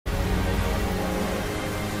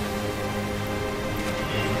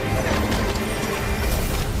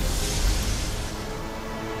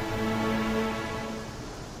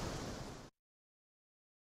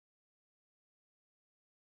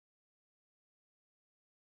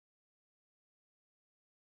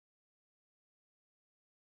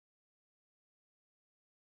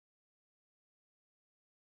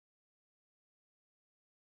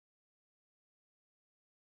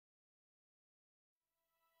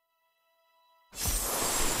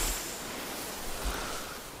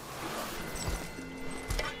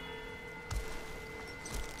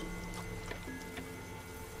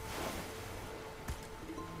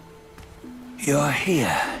You're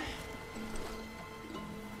here.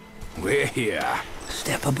 We're here.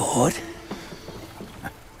 Step aboard.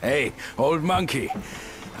 Hey, old monkey.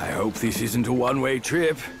 I hope this isn't a one-way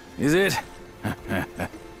trip, is it?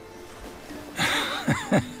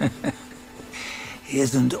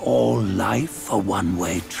 Isn't all life a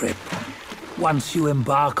one-way trip? Once you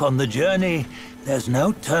embark on the journey, there's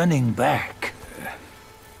no turning back.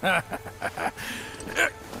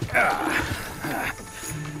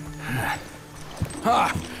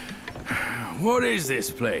 What is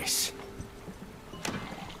this place?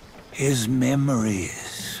 His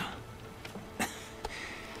memories.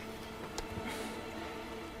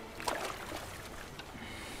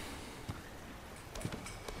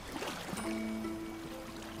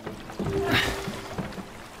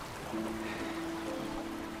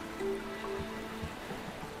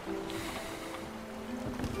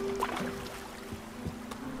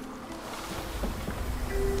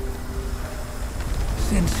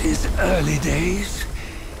 Since his early days,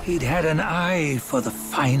 he'd had an eye for the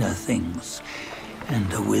finer things,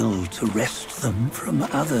 and a will to wrest them from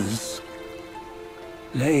others.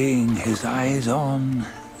 Laying his eyes on,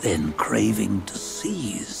 then craving to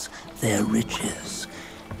seize their riches.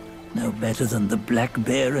 No better than the black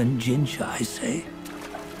bear and Jincha, I say.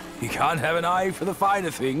 You can't have an eye for the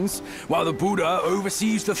finer things, while the Buddha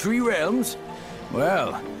oversees the three realms?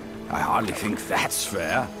 Well, I hardly think that's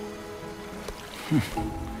fair.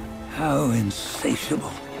 How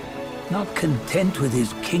insatiable. Not content with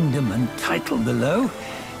his kingdom and title below,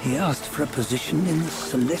 he asked for a position in the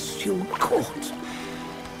Celestial Court.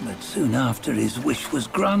 But soon after his wish was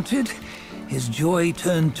granted, his joy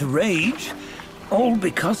turned to rage, all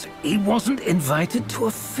because he wasn't invited to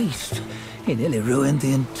a feast. He nearly ruined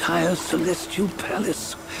the entire Celestial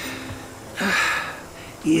Palace.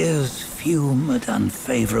 Ears fume at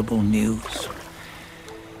unfavorable news.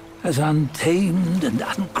 As untamed and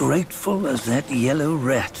ungrateful as that yellow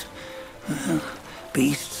rat.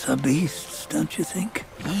 Beasts are beasts, don't you think?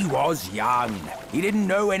 He was young. He didn't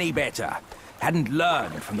know any better. Hadn't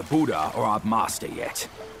learned from the Buddha or our master yet.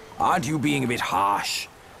 Aren't you being a bit harsh?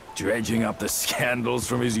 Dredging up the scandals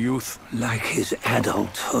from his youth? Like his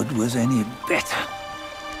adulthood was any better.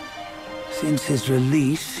 Since his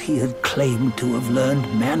release, he had claimed to have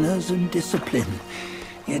learned manners and discipline.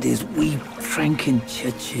 Yet his weak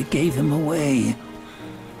Frankenchurch gave him away.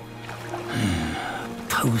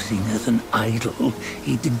 Posing as an idol,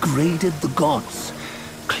 he degraded the gods.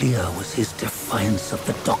 Clear was his defiance of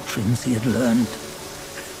the doctrines he had learned.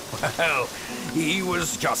 Well, he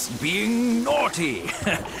was just being naughty.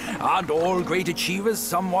 Aren't all great achievers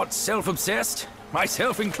somewhat self-obsessed?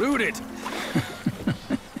 Myself included.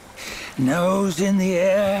 Nose in the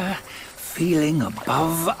air, feeling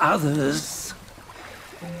above others.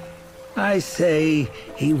 I say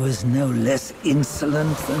he was no less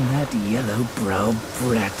insolent than that yellow-browed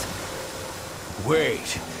brat.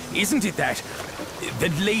 Wait, isn't it that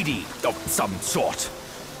lady of some sort?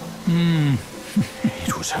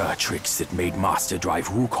 It was her tricks that made Master drive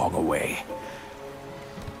Wukong away.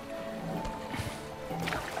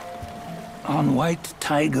 On White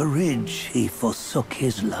Tiger Ridge, he forsook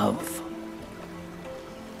his love.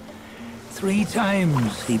 3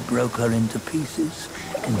 times he broke her into pieces,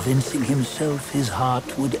 convincing himself his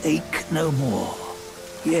heart would ache no more.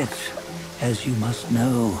 Yet, as you must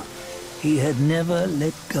know, he had never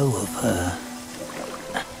let go of her.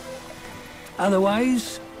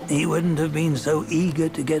 Otherwise, he wouldn't have been so eager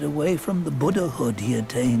to get away from the Buddhahood he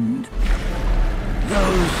attained.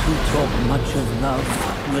 Those who talk much of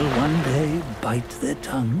love will one day bite their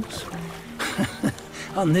tongues.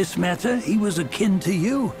 On this matter, he was akin to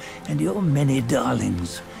you and your many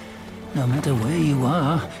darlings. No matter where you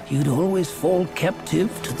are, you'd always fall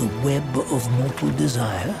captive to the web of mortal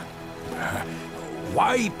desire.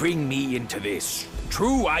 Why bring me into this?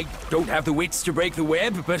 True, I don't have the wits to break the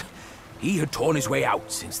web, but he had torn his way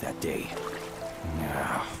out since that day.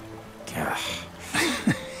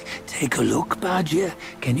 Take a look, Bajia.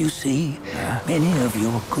 Can you see? Many of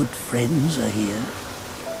your good friends are here.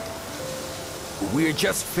 We're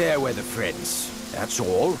just fair-weather friends, that's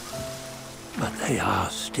all. But they are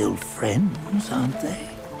still friends, aren't they?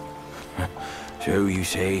 So you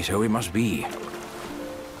say, so it must be.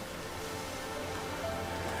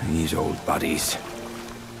 These old buddies.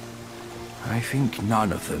 I think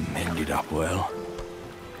none of them ended up well.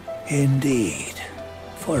 Indeed.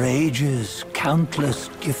 For ages, countless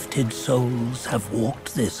gifted souls have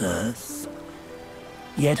walked this earth.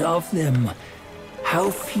 Yet of them, how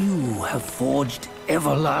few have forged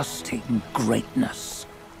everlasting greatness?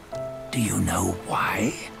 Do you know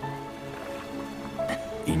why?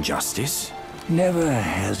 Injustice? Never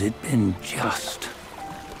has it been just.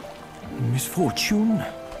 Misfortune?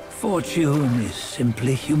 Fortune is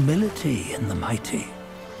simply humility in the mighty.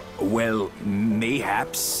 Well,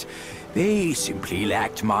 mayhaps. They simply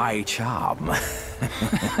lacked my charm.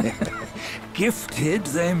 Gifted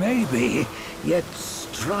they may be, yet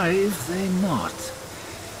strive they not.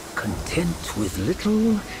 Content with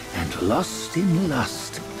little and lost in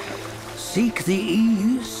lust. Seek the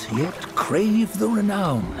ease, yet crave the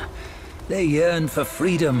renown. They yearn for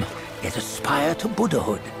freedom, yet aspire to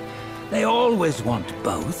Buddhahood. They always want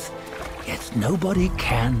both, yet nobody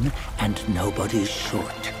can and nobody should.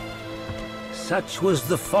 Such was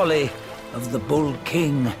the folly of the Bull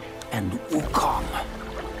King and Wukong.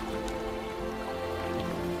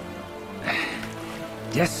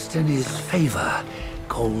 Destiny's favor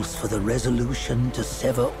calls for the resolution to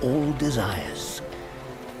sever all desires.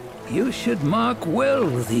 You should mark well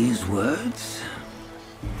these words.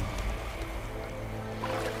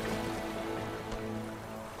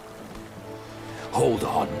 Hold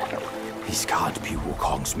on. This can't be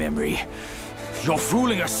Wukong's memory. You're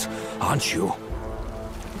fooling us, aren't you?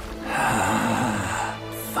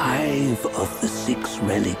 5 of the 6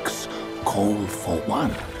 relics call for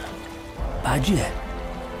one. Bajie,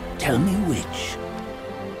 tell me which.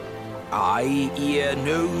 Eye, ear,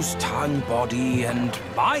 nose, tongue, body, and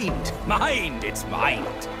mind. Mind, it's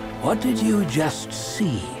mind. What did you just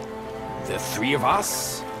see? The 3 of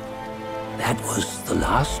us? That was the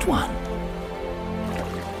last one.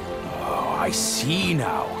 Oh, I see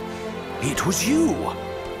now. It was you.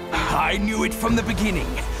 I knew it from the beginning.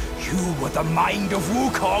 You were the mind of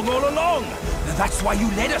Wukong all along. That's why you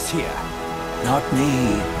led us here. Not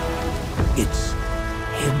me. It's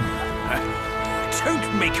him.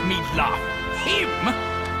 Don't make me laugh. Him?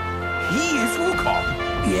 He is Wukong.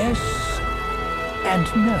 Yes and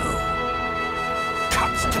no.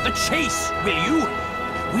 Cut to the chase, will you?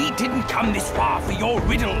 We didn't come this far for your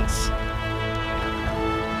riddles.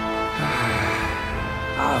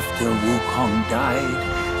 After Wukong died,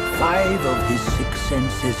 5 of his 6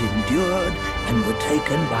 senses endured and were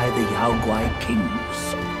taken by the Yaoguai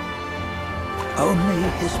kings. Only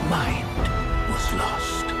his mind was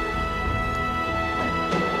lost.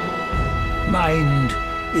 Mind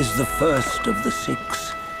is the first of the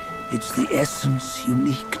 6. It's the essence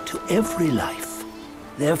unique to every life.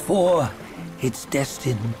 Therefore, it's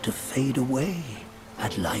destined to fade away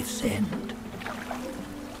at life's end.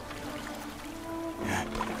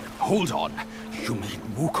 Hold on. You mean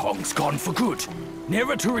Wukong's gone for good?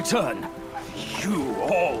 Never to return? You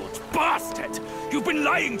old bastard! You've been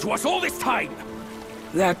lying to us all this time!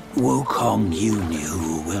 That Wukong you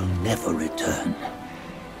knew will never return.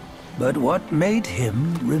 But what made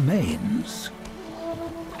him remains.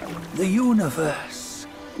 The universe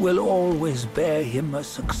will always bear him a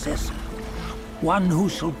successor. One who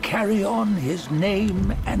shall carry on his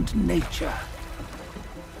name and nature.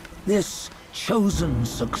 This chosen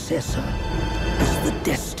successor is the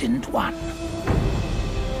destined one.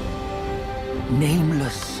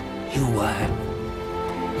 Nameless you were,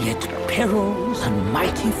 yet perils and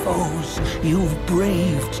mighty foes you've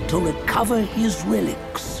braved to recover his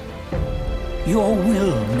relics. Your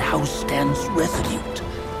will now stands resolute,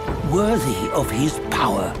 worthy of his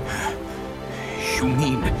power. You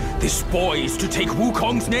mean this boy is to take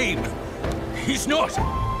Wukong's name? He's not!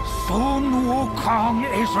 Sun Wukong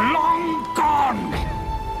is long gone!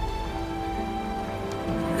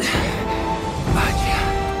 But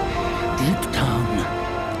deep down,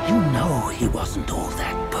 you know he wasn't all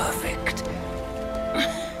that perfect.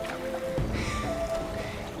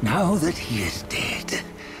 Now that he is dead,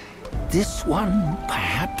 this one,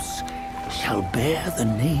 perhaps, shall bear the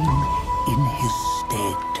name in his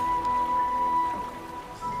stead.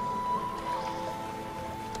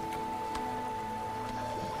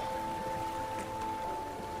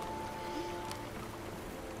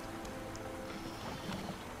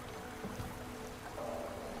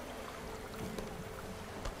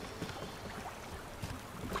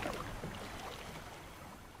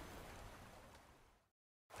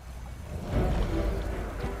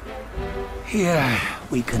 Here,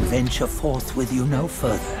 we can venture forth with you no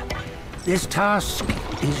further. This task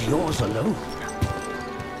is yours alone.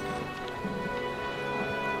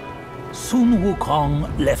 Sun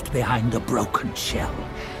Wukong left behind a broken shell,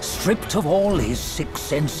 stripped of all his 6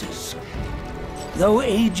 senses. Though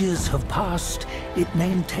ages have passed, it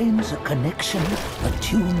maintains a connection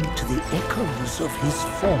attuned to the echoes of his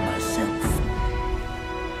former self.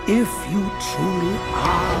 If you truly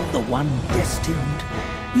are the one destined,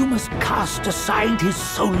 you must cast aside his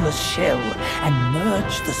soulless shell and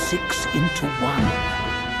merge the 6 into one.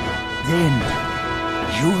 Then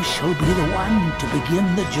You shall be the one to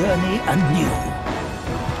begin the journey anew.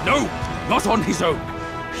 No, not on his own.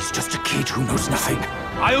 He's just a kid who knows nothing.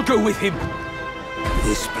 I'll go with him.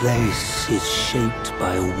 This place is shaped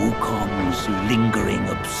by Wukong's lingering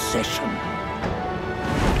obsession.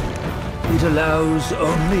 It allows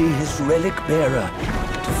only his relic bearer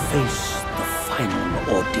to face the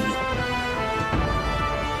final ordeal.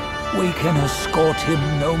 We can escort him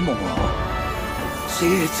no more.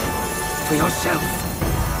 See it for yourself.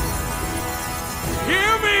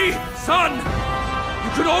 Hear me, son!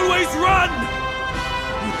 You can always run!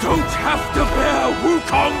 You don't have to bear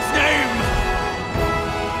Wukong's name!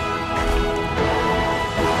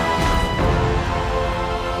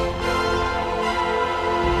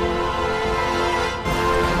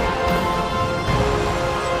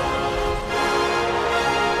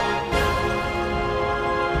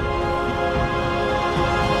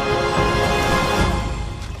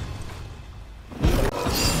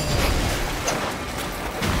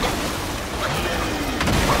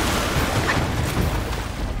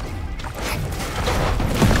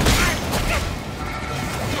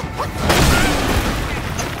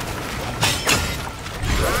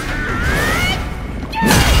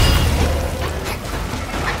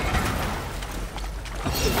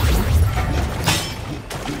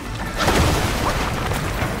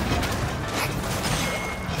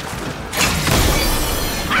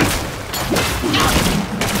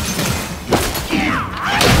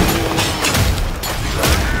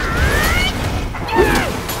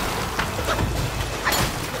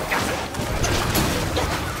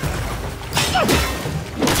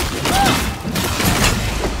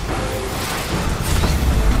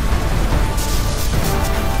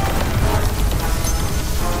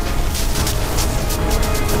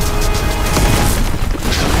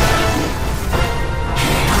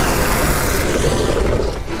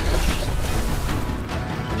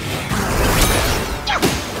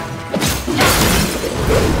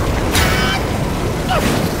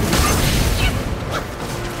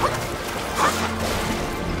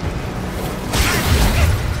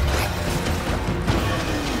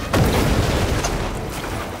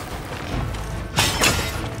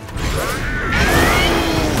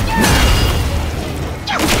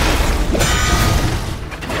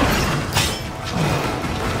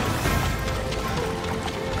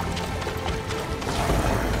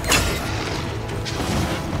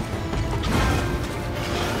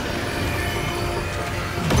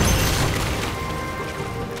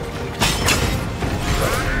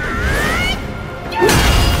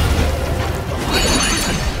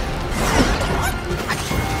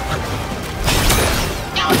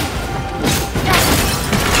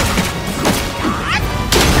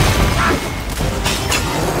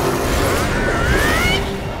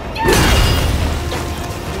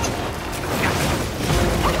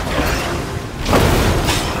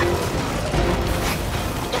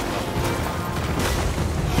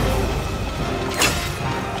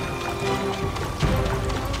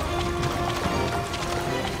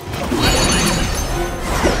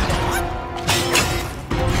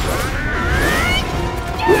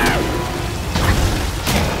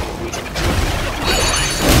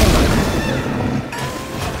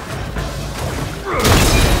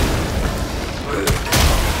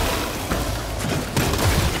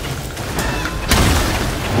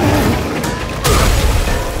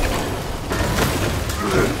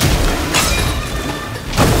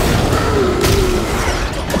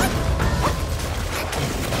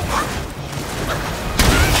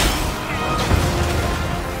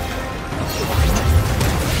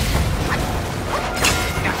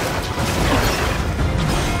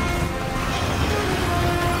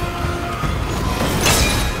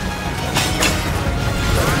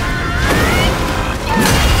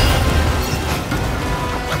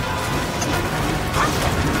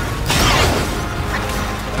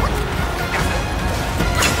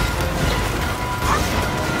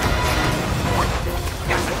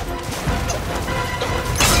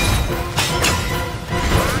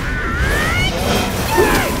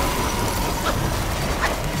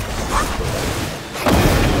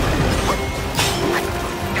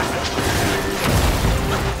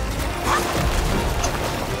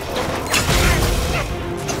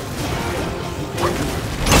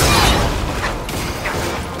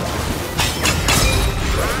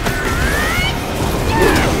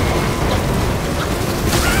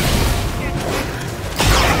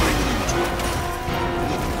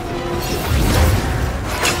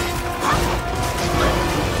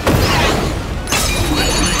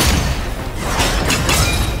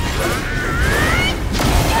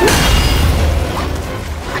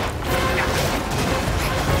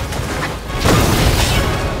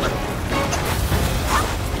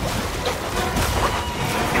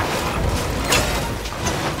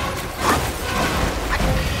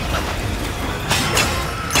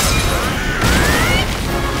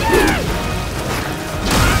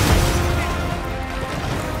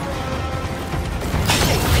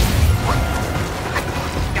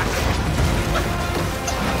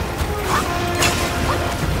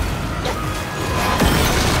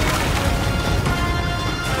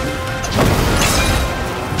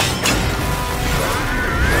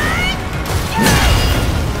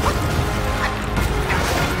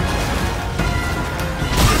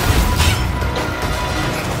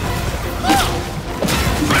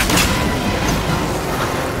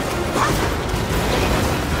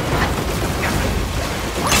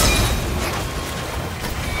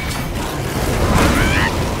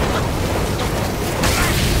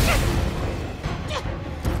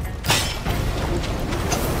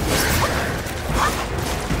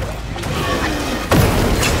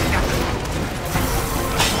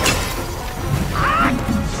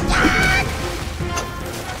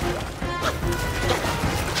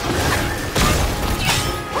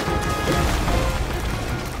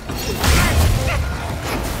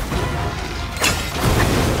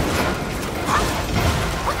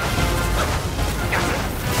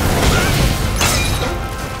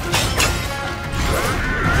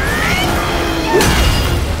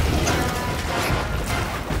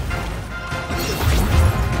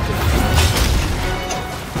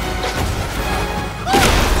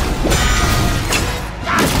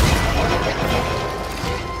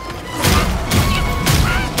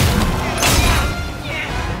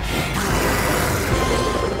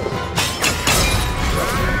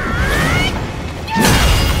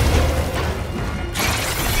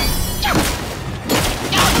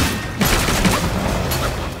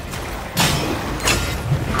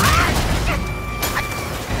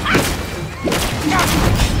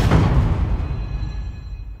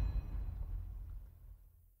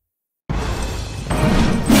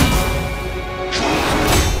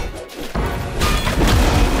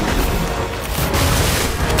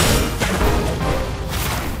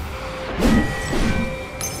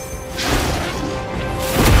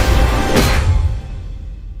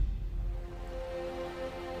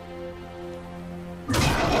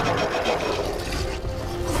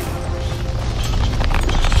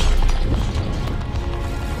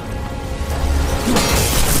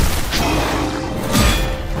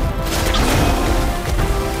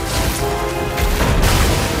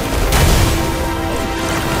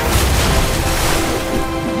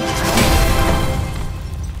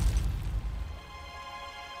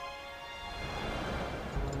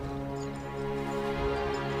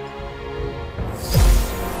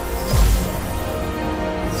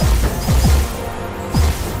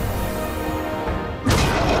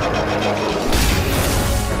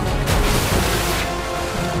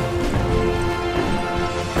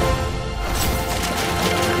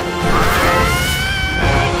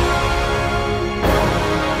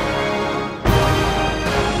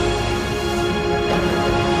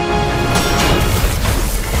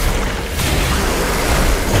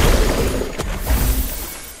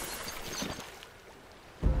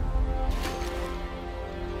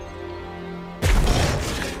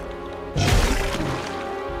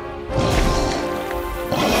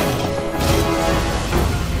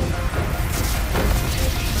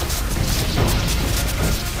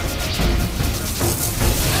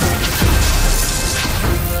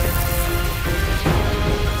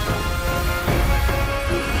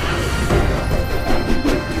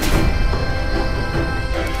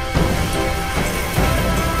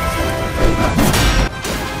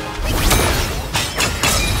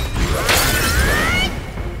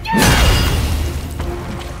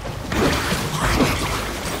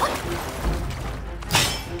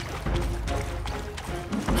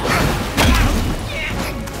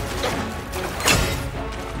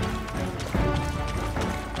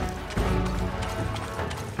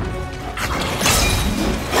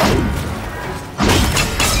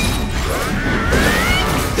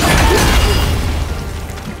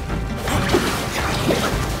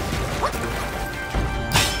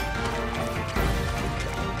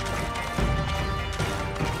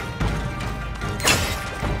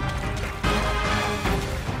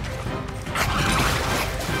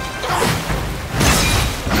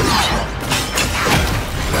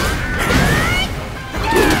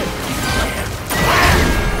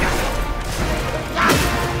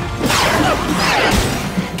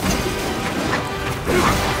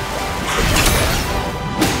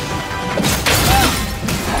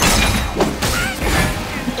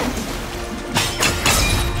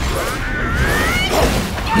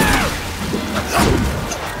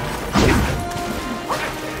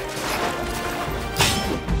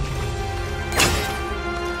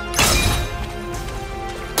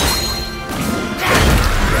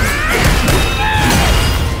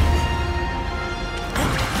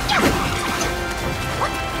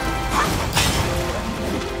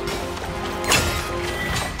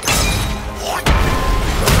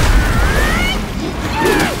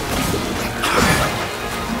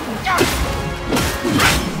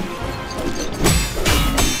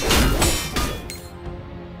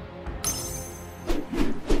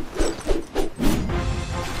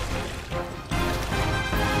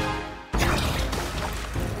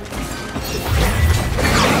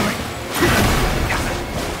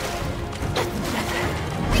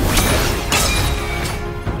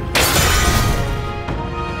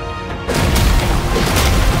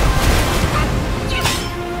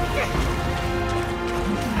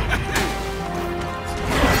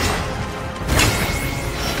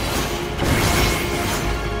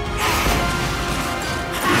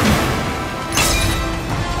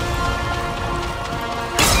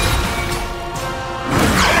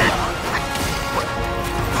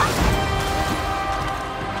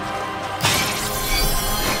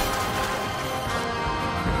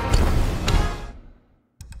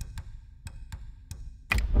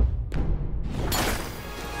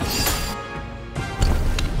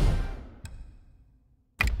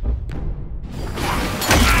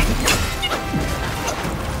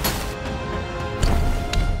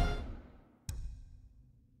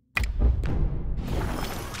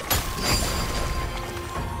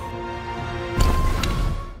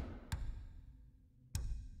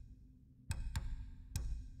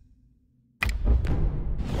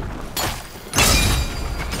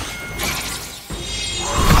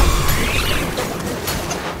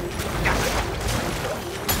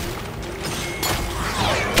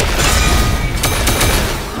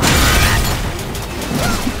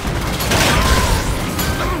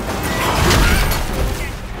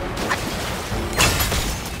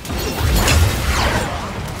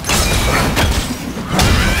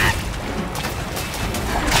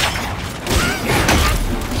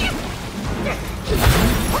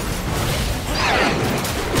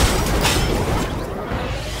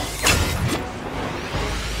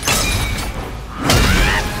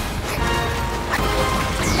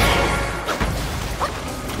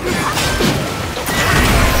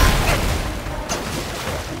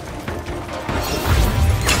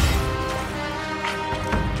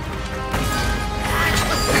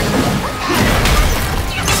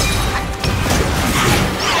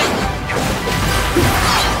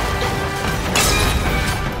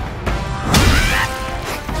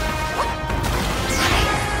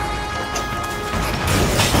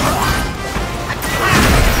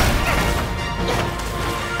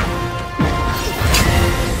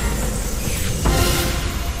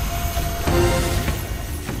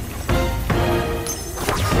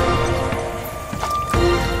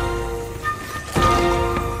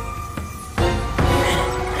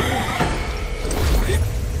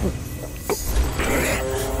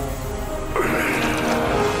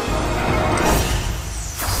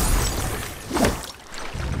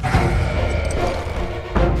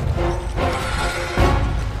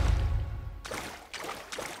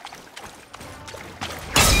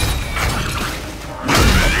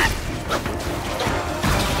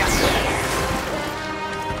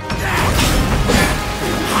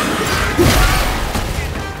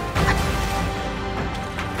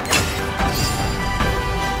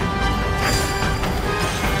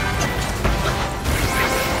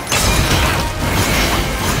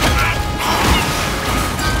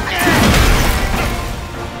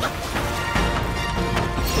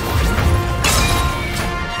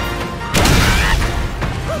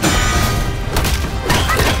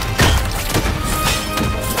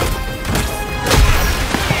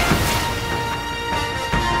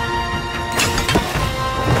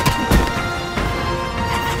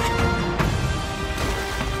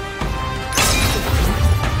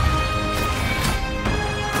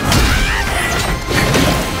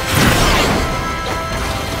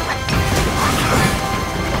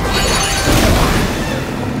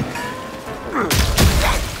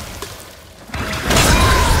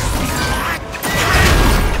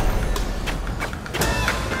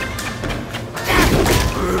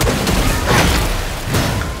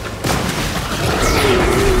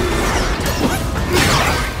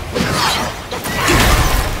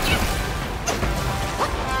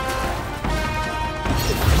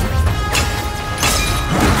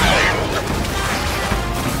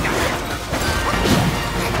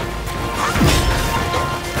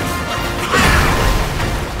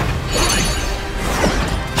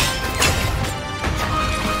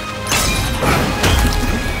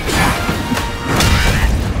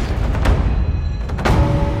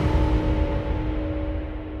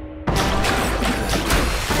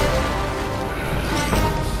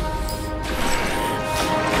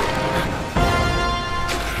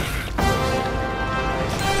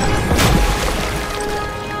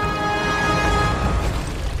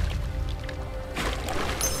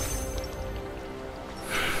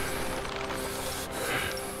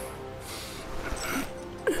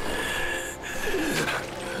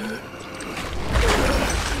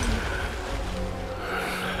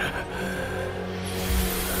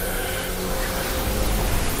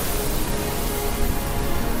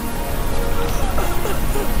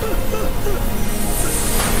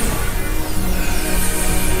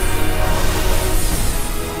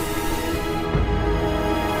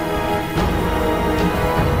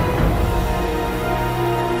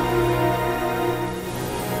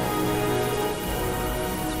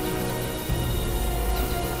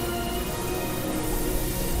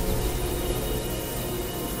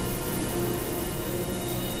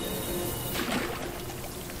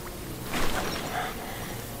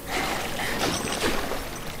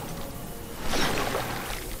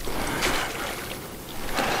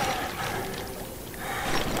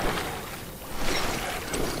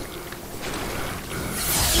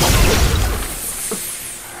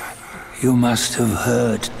 You must have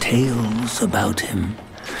heard tales about him.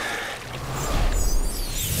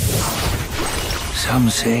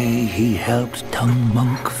 Some say he helped Tung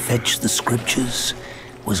Monk fetch the scriptures,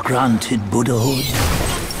 was granted Buddhahood,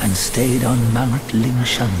 and stayed on Mount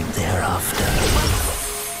Lingshan thereafter.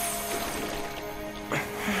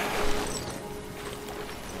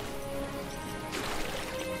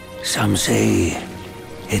 Some say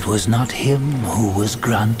it was not him who was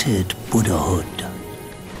granted Buddhahood.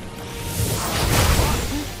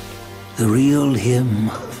 The real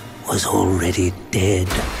him was already dead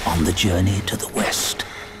on the journey to the west.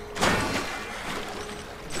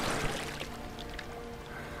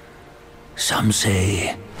 Some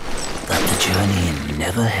say that the journey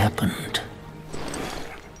never happened.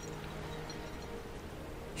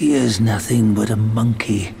 He is nothing but a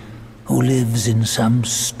monkey who lives in some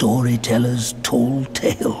storyteller's tall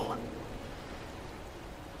tale.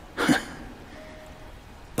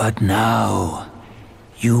 But now,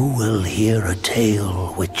 you will hear a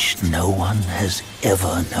tale which no one has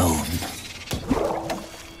ever known.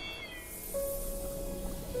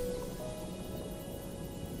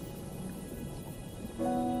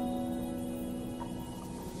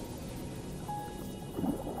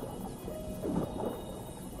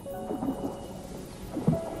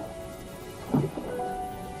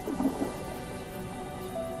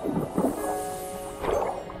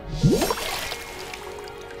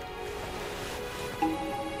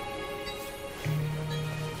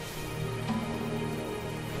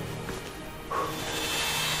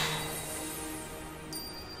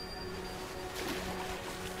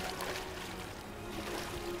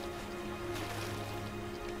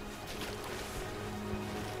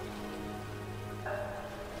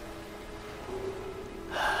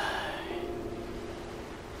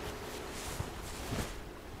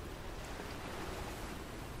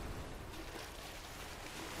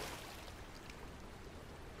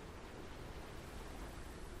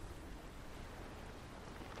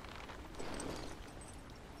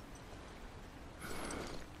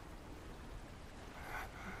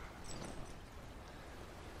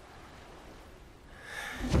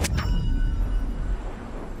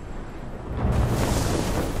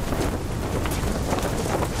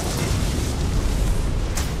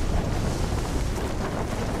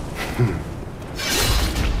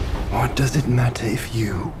 What does it matter if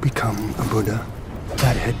you become a Buddha?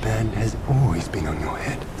 That headband has always been on your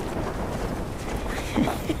head.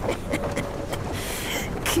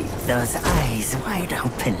 Keep those eyes wide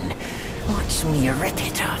open. Watch me rip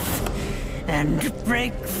it off and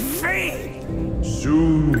break free.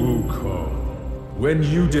 Soon, Wukong. When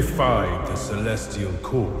you defied the Celestial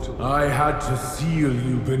Court, I had to seal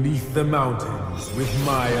you beneath the mountains with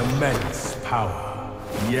my immense power.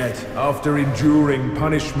 Yet, after enduring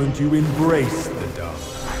punishment, you embraced the dark,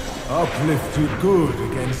 uplifted good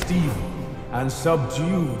against evil, and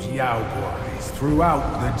subdued Yaoguais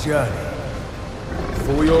throughout the journey.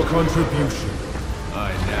 For your contribution,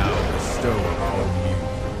 I now bestow upon you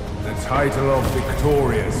the title of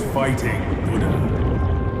Victorious Fighting Buddha.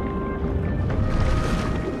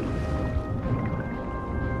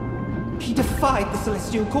 He defied the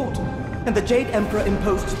Celestial Court, and the Jade Emperor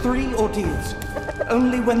imposed 3 ordeals.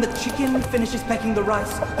 Only when the chicken finishes pecking the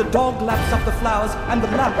rice, the dog laps up the flowers, and the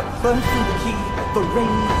lamp burns through the key, the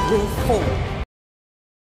rain will fall.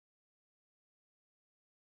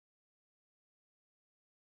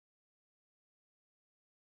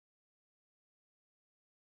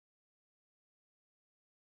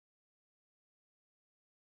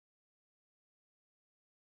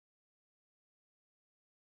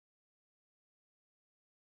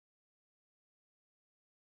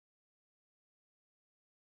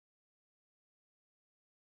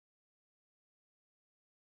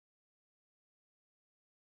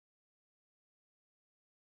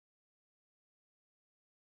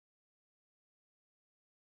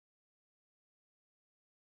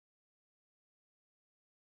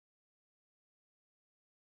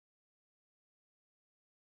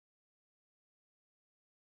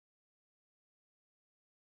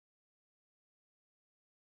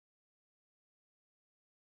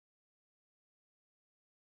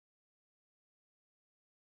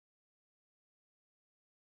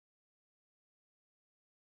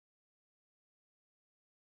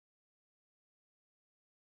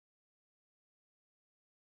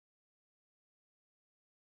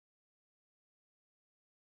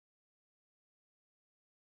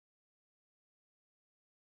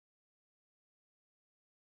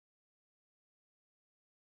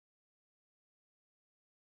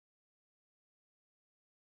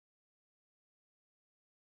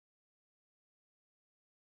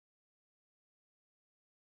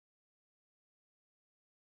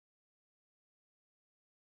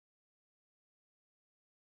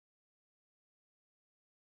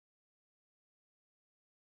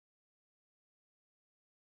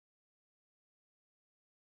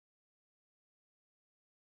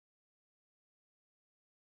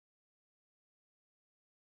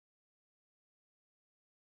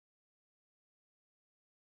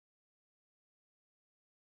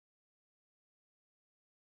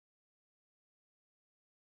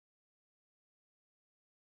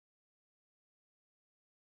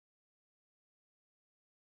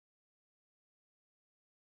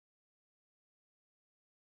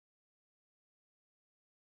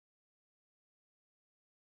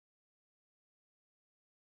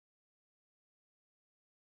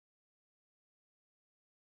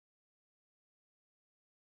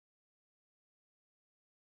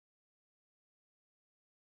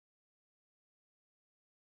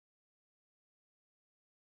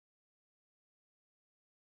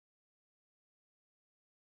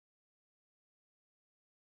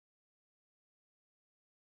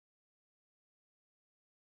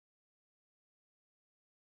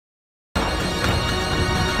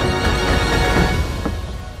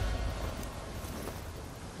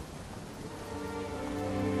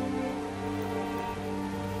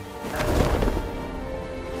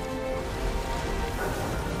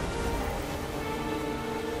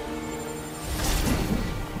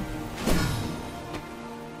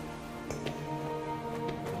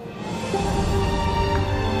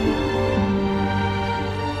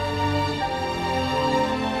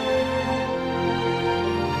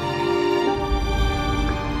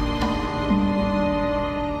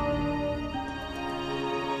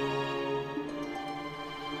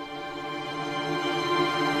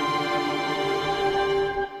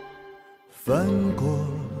 翻过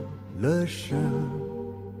了山，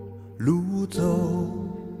路走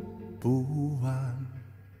不完，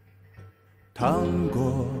趟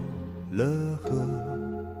过了河，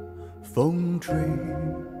风吹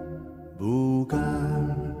不干，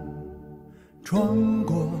穿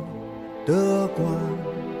过的关，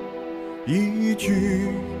一去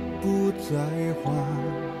不再还，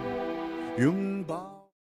永